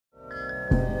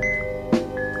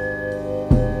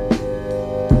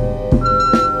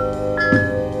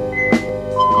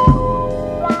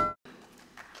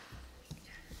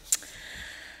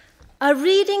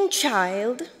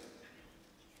child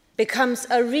becomes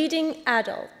a reading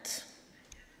adult.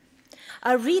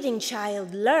 A reading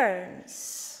child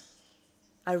learns.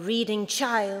 A reading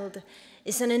child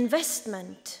is an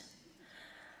investment.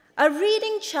 A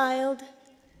reading child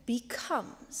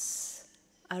becomes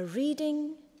a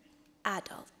reading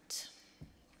adult.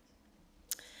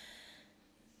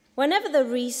 Whenever the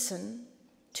reason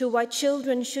to why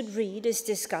children should read is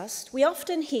discussed, we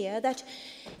often hear that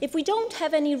if we don't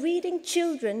have any reading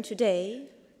children today,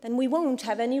 then we won't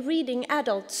have any reading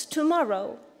adults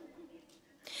tomorrow.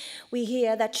 We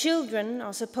hear that children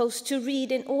are supposed to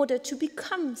read in order to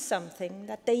become something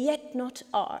that they yet not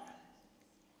are.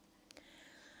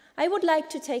 I would like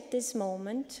to take this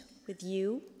moment with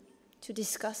you to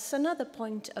discuss another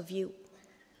point of view.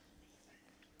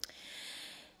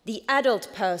 The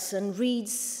adult person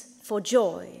reads for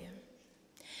joy.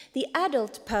 The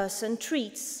adult person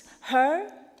treats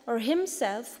her or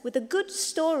himself with a good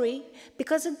story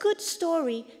because a good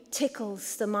story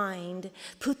tickles the mind,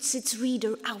 puts its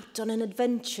reader out on an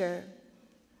adventure.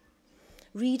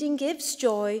 Reading gives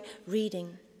joy,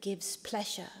 reading gives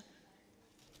pleasure.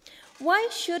 Why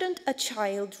shouldn't a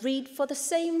child read for the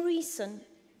same reason?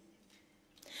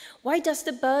 Why does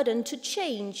the burden to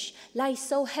change lie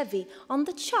so heavy on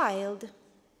the child?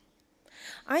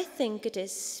 I think it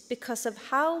is because of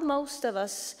how most of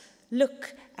us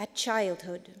look at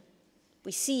childhood.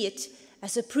 We see it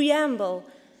as a preamble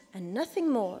and nothing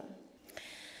more.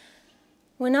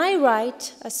 When I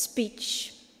write a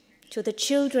speech to the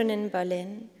children in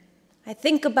Berlin, I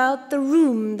think about the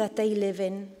room that they live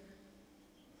in,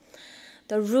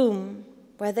 the room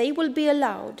where they will be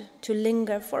allowed to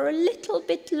linger for a little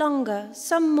bit longer,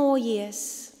 some more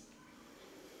years.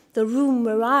 The room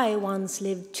where I once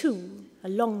lived too, a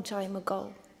long time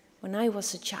ago, when I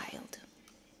was a child.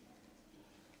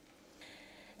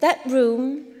 That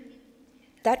room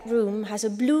has a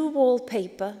blue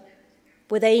wallpaper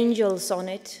with angels on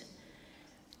it.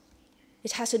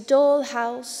 It has a doll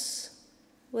house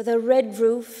with a red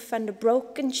roof and a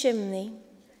broken chimney.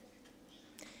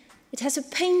 It has a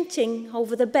painting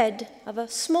over the bed of a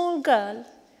small girl,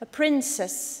 a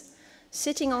princess,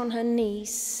 sitting on her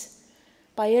knees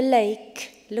by a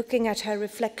lake, looking at her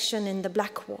reflection in the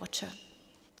black water.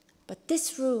 But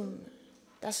this room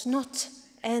does not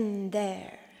end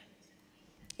there.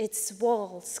 Its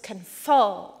walls can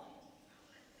fall,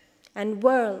 and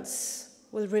worlds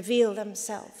will reveal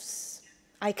themselves.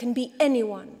 I can be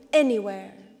anyone,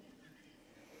 anywhere.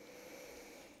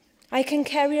 I can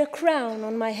carry a crown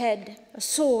on my head, a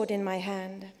sword in my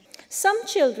hand. Some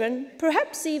children,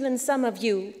 perhaps even some of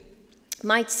you,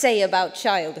 might say about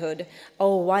childhood,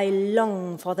 "Oh, I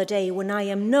long for the day when I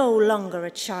am no longer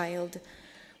a child,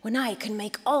 when I can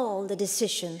make all the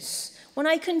decisions, when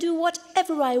I can do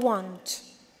whatever I want.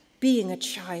 Being a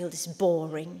child is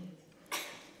boring."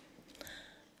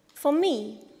 For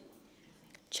me,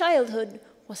 childhood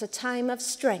was a time of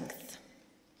strength.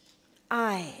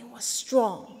 I was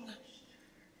strong.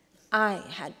 I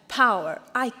had power.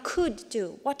 I could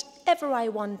do whatever I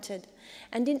wanted,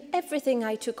 and in everything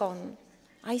I took on,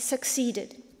 I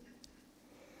succeeded.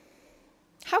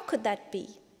 How could that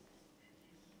be?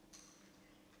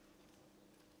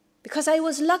 Because I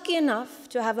was lucky enough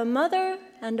to have a mother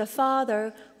and a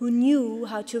father who knew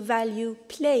how to value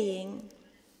playing.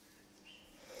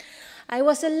 I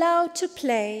was allowed to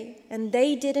play, and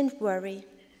they didn't worry.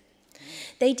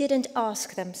 They didn't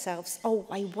ask themselves, "Oh,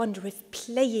 I wonder if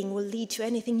playing will lead to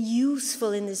anything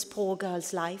useful in this poor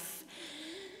girl's life."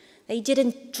 They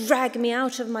didn't drag me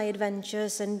out of my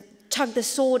adventures and tug the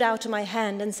sword out of my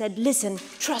hand and said, "Listen,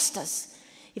 trust us.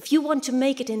 If you want to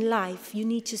make it in life, you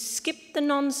need to skip the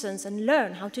nonsense and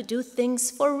learn how to do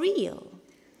things for real."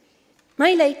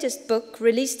 My latest book,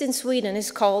 released in Sweden,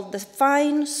 is called The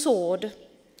Fine Sword.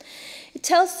 It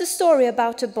tells the story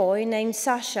about a boy named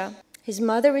Sasha. His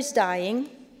mother is dying,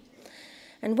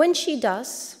 and when she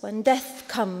does, when death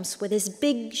comes with his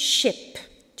big ship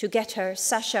to get her,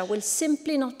 Sasha will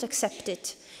simply not accept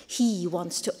it. He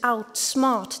wants to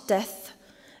outsmart death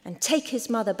and take his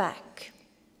mother back.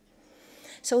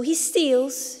 So he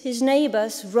steals his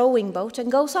neighbor's rowing boat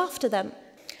and goes after them.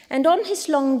 And on his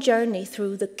long journey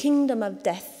through the kingdom of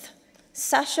death,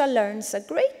 Sasha learns a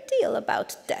great deal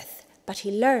about death, but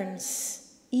he learns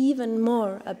even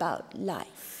more about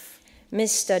life.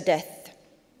 Mr. Death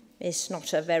is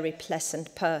not a very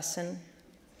pleasant person.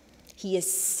 He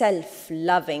is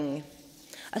self-loving,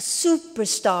 a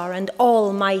superstar and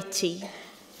almighty,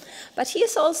 but he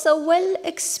is also well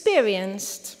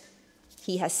experienced.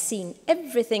 He has seen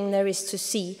everything there is to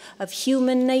see of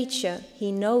human nature.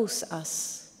 He knows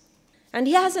us. And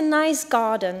he has a nice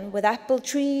garden with apple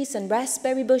trees and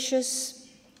raspberry bushes.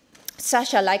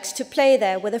 Sasha likes to play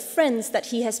there with the friends that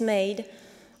he has made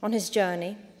on his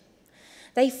journey.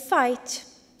 They fight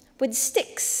with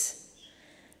sticks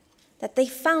that they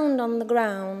found on the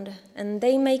ground, and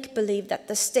they make believe that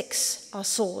the sticks are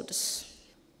swords.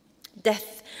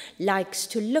 Death likes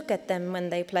to look at them when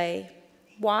they play.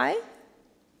 Why?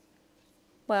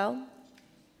 Well,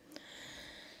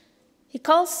 he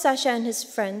calls Sasha and his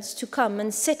friends to come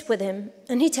and sit with him,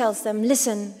 and he tells them,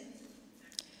 listen,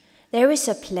 there is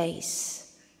a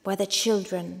place where the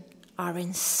children are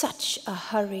in such a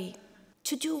hurry.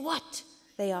 To do what?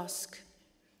 They ask.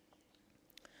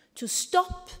 To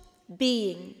stop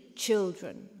being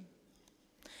children.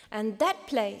 And that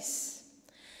place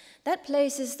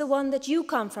is the one that you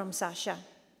come from, Sasha.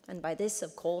 And by this,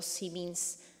 of course, he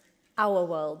means our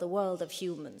world, the world of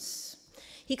humans.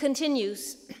 He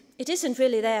continues, it isn't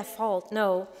really their fault,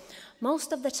 no.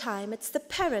 Most of the time, it's the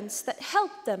parents that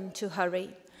help them to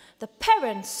hurry. The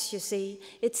parents, you see,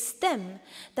 it's them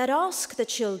that ask the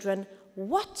children,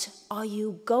 what are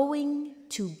you going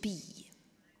to be?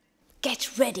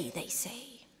 Get ready, they say.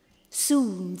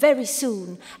 Soon, very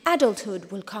soon,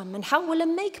 adulthood will come, and how will a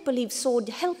make-believe sword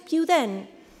help you then?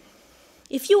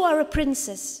 If you are a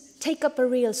princess, take up a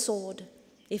real sword.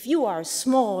 If you are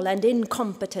small and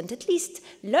incompetent, at least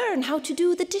learn how to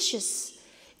do the dishes.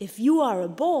 If you are a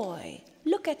boy,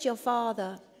 look at your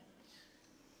father.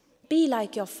 Be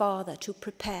like your father to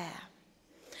prepare.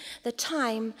 The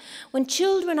time when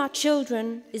children are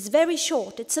children is very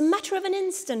short. It's a matter of an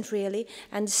instant, really,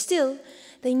 and still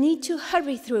they need to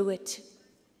hurry through it.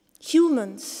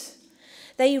 Humans,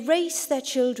 they raise their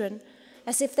children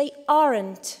as if they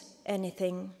aren't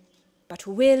anything, but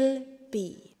will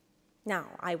be. Now,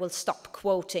 I will stop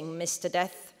quoting Mr.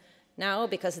 Death now,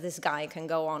 because this guy can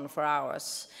go on for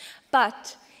hours.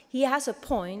 But he has a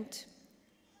point.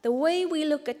 The way we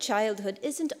look at childhood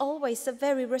isn't always a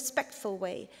very respectful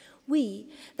way.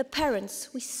 We, the parents,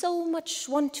 we so much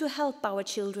want to help our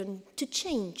children to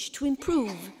change, to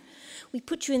improve. We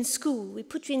put you in school, we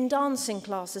put you in dancing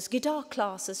classes, guitar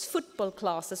classes, football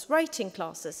classes, writing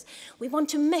classes. We want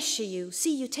to measure you,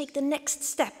 see you take the next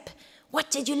step. What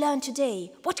did you learn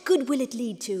today? What good will it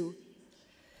lead to?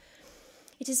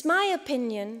 It is my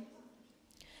opinion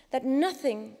that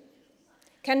nothing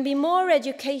can be more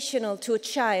educational to a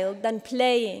child than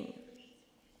playing.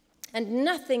 And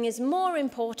nothing is more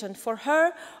important for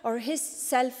her or his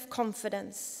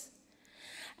self-confidence.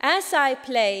 As I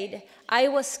played, I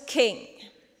was king.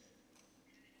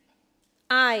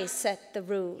 I set the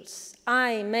rules,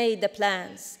 I made the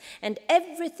plans, and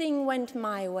everything went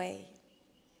my way.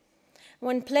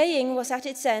 When playing was at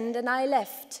its end and I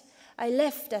left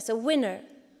as a winner.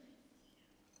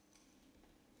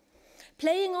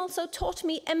 Playing also taught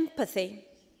me empathy,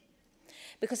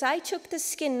 because I took the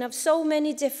skin of so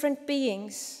many different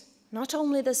beings, not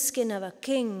only the skin of a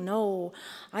king, no,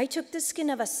 I took the skin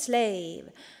of a slave,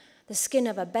 the skin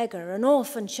of a beggar, an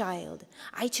orphan child.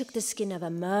 I took the skin of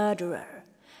a murderer,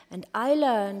 and I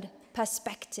learned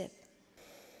perspective.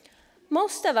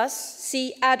 Most of us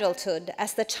see adulthood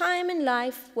as the time in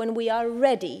life when we are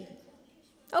ready.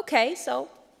 Okay, so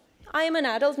I am an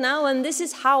adult now, and this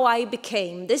is how I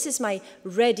became. This is my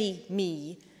ready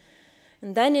me.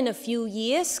 And then in a few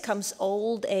years comes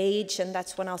old age, and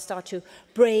that's when I'll start to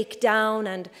break down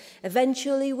and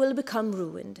eventually will become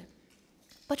ruined.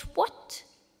 But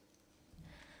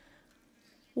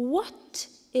what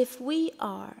if we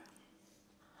are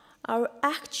our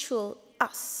actual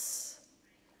us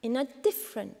in a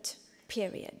different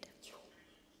period?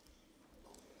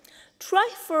 Try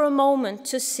for a moment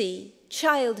to see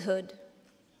childhood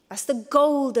as the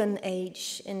golden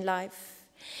age in life.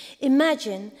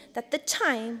 Imagine that the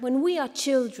time when we are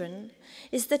children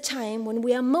is the time when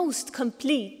we are most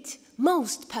complete,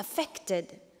 most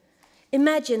perfected.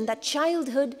 Imagine that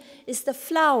childhood is the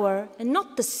flower and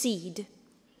not the seed.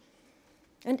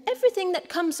 And everything that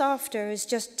comes after is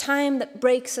just time that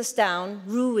breaks us down,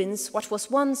 ruins what was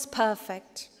once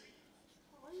perfect.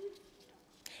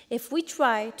 If we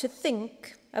try to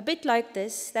think a bit like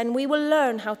this, then we will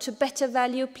learn how to better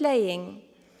value playing.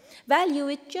 Value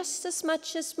it just as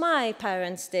much as my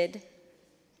parents did.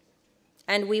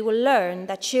 And we will learn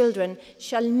that children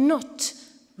shall not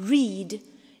read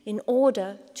in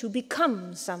order to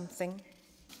become something.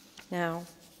 Now,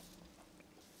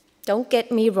 don't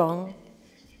get me wrong.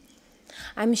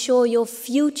 I'm sure your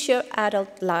future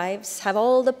adult lives have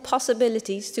all the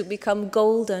possibilities to become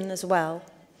golden as well.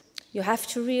 You have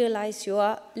to realize you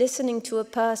are listening to a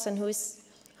person who is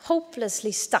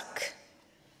hopelessly stuck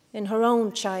in her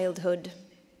own childhood.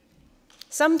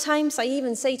 Sometimes I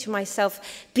even say to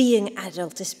myself, being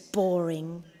adult is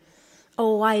boring.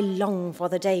 Oh, I long for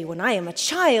the day when I am a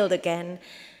child again.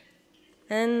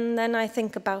 And then I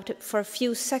think about it for a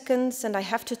few seconds and I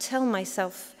have to tell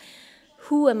myself,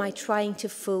 who am I trying to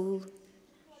fool?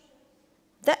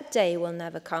 That day will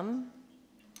never come.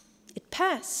 It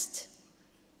passed.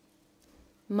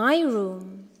 My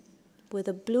room with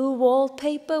a blue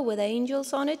wallpaper with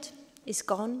angels on it is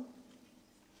gone.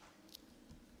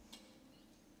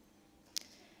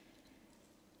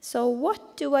 So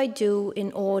what do I do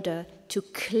in order to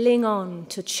cling on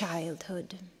to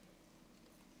childhood?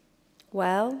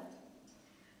 Well,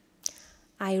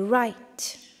 I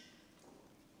write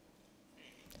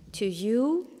to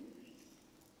you,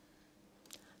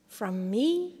 from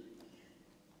me,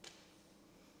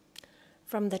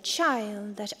 from the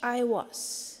child that I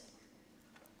was.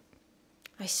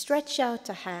 I stretch out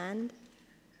a hand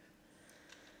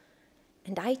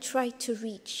and I try to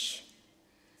reach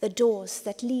the doors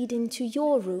that lead into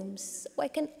your rooms so I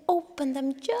can open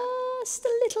them just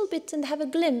a little bit and have a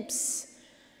glimpse.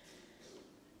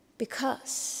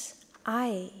 Because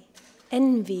I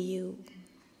envy you.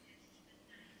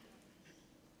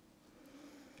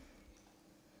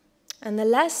 And the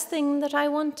last thing that I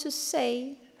want to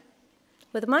say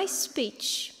with my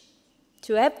speech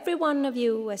to every one of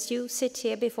you as you sit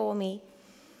here before me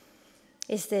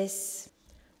is this: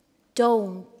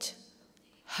 don't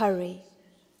hurry.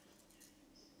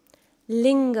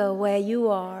 Linger where you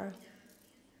are.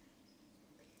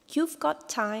 You've got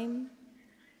time.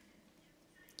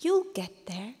 You'll get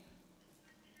there.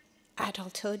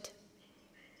 Adulthood.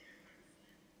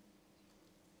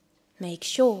 Make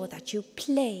sure that you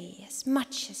play as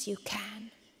much as you can.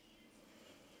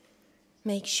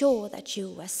 Make sure that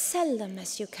you, as seldom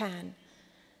as you can,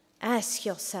 ask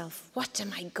yourself, what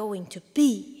am I going to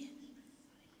be?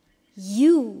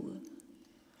 You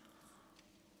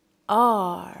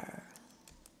are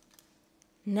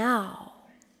now.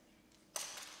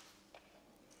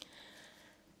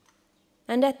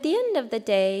 And at the end of the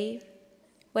day,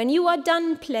 when you are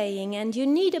done playing and you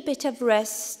need a bit of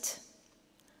rest,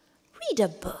 read a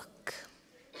book.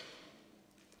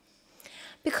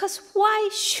 Because why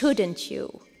shouldn't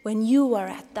you when you are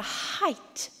at the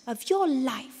height of your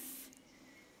life?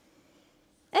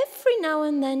 Every now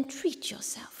and then treat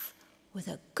yourself with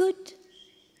a good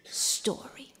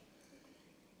story.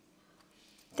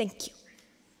 Thank you.